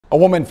A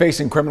woman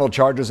facing criminal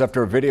charges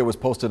after a video was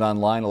posted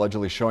online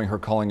allegedly showing her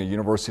calling a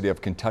University of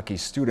Kentucky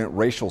student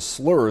racial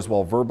slurs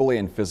while verbally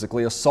and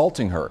physically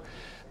assaulting her.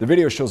 The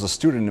video shows a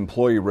student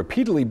employee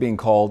repeatedly being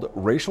called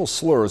racial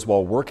slurs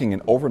while working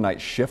an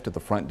overnight shift at the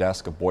front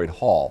desk of Boyd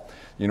Hall.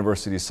 The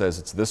university says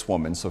it's this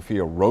woman,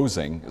 Sophia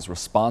Rosing, is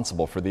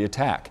responsible for the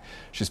attack.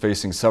 She's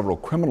facing several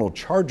criminal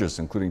charges,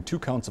 including 2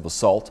 counts of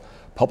assault,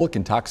 public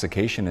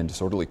intoxication, and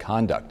disorderly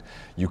conduct.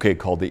 UK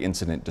called the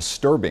incident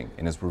disturbing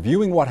and is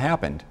reviewing what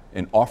happened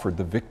and offered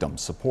the victim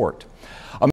support.